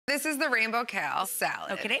This is the rainbow kale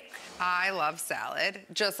salad. Okay. I love salad.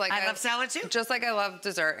 Just like I love salad too. Just like I love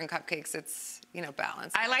dessert and cupcakes. It's, you know,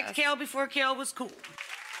 balanced. I liked kale before kale was cool.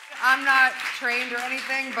 I'm not trained or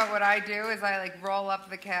anything, but what I do is I like roll up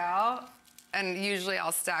the kale, and usually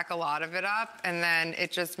I'll stack a lot of it up, and then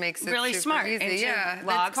it just makes it really super smart. easy. Into Yeah,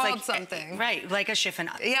 logs, it's called like, something. Right, like a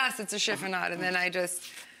chiffonade. Yes, it's a chiffonade, and then I just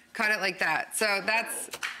cut it like that. So that's,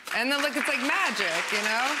 and then look, it's like magic, you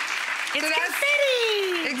know? It's so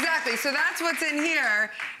confetti! Exactly, so that's what's in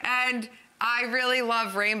here, and I really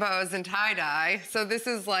love rainbows and tie-dye, so this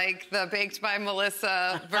is like the Baked by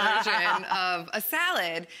Melissa version of a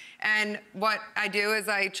salad. And what I do is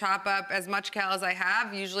I chop up as much kale as I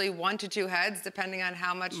have, usually 1 to 2 heads, depending on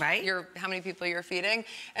how much how many people you're feeding.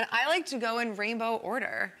 And I like to go in rainbow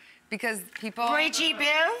order. Because people... Rachie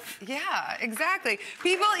Biv? Yeah, exactly.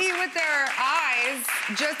 People eat with their eyes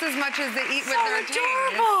just as much as they eat with their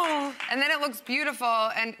adorable. taste. And then it looks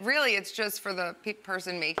beautiful, and really it's just for the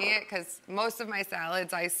person making it, because most of my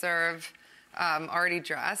salads I serve already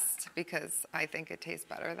dressed, because I think it tastes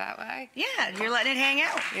better that way. Yeah, you're letting it hang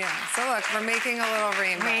out. Yeah, so look, we're making a little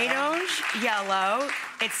rainbow. Orange, yellow,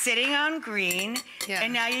 it's sitting on green,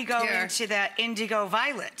 and now you go into that indigo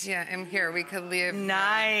violet. Yeah, and here we could leave.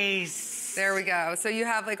 Nice. There we go. So you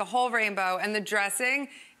have like a whole rainbow, and the dressing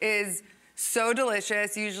is so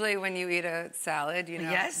delicious. Usually when you eat a salad, you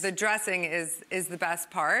know, the dressing is the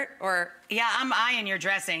best part. Or yeah, I'm eyeing your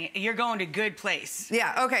dressing. You're going to good place.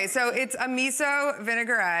 Yeah, okay, so it's a miso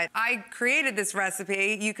vinaigrette. I created this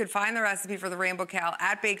recipe. You could find the recipe for the rainbow kale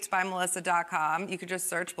at bakedbymelissa.com. You could just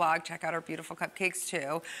search blog, check out our beautiful cupcakes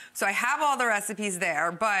too. So I have all the recipes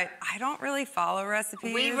there, but I don't really follow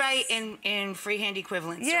recipes. We write in freehand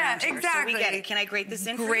equivalents. Yeah, exactly. So we get it. Can I grate this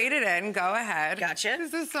in? Grate it in, go ahead. Gotcha.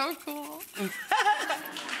 This is so cool.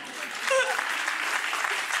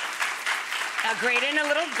 I'll grate in a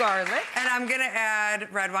little garlic. And I'm gonna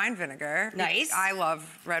add red wine vinegar. Nice. I love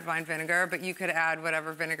red wine vinegar, but you could add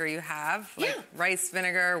whatever vinegar you have, like rice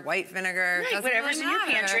vinegar, white vinegar. Right, whatever's in your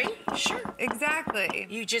pantry. Sure. Exactly.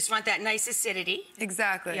 You just want that nice acidity.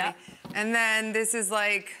 Exactly. Yeah. And then this is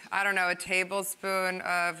like, I don't know, a tablespoon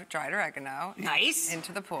of dried oregano. Nice.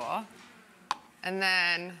 Into the pool. And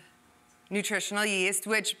then nutritional yeast,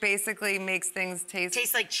 which basically makes things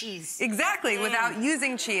taste like cheese. Exactly, without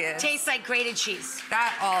using cheese. Tastes like grated cheese.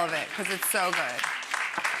 That, all of it, because it's so good.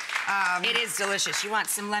 It is delicious. You want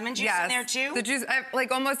some lemon juice in there too? The juice, like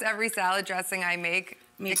almost every salad dressing I make,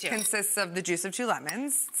 Me too. consists of the juice of 2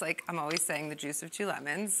 lemons. It's like, I'm always saying the juice of 2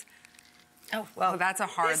 lemons. Oh, well, that's a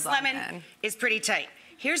hard this lemon is pretty tight.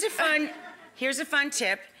 Here's a fun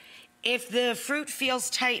tip. If the fruit feels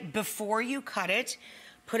tight before you cut it,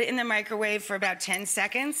 put it in the microwave for about 10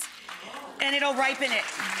 seconds, and it'll ripen it.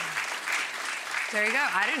 There you go.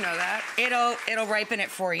 I didn't know that. It'll ripen it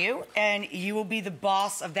for you, and you will be the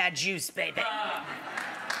boss of that juice, baby.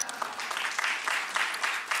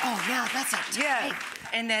 Oh, yeah, that's a tight.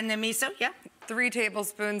 And then the miso, 3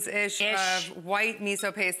 tablespoons-ish of white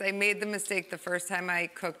miso paste. I made the mistake the first time I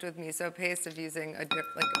cooked with miso paste of using a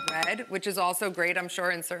red, which is also great, I'm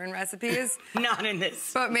sure, in certain recipes. Not in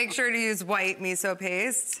this. But make sure to use white miso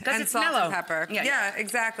paste and it's salt mellow. and pepper. Yeah,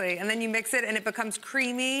 exactly. And then you mix it, and it becomes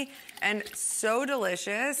creamy and so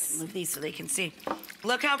delicious. Move these so they can see.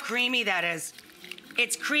 Look how creamy that is.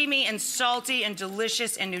 It's creamy and salty and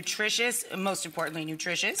delicious and nutritious, and most importantly,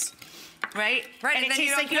 nutritious. Right? Right. And it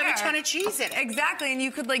tastes like you have a ton of cheese in it. Exactly, and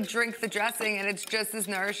you could like drink the dressing and it's just as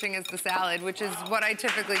nourishing as the salad, which is what I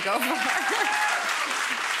typically go for.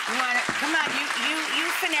 Come on, you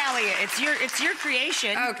finale it. It's your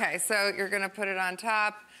creation. Okay, so you're gonna put it on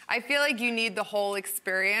top. I feel like you need the whole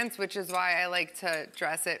experience, which is why I like to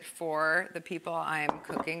dress it for the people I'm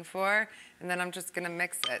cooking for. And then I'm just gonna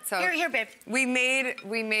mix it. So here, babe. We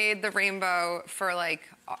made the rainbow for like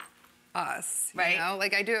us, you know?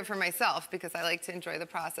 Like I do it for myself because I like to enjoy the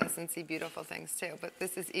process and see beautiful things too, but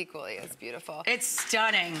this is equally as beautiful. It's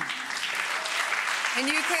stunning. And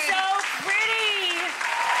you can... So pretty!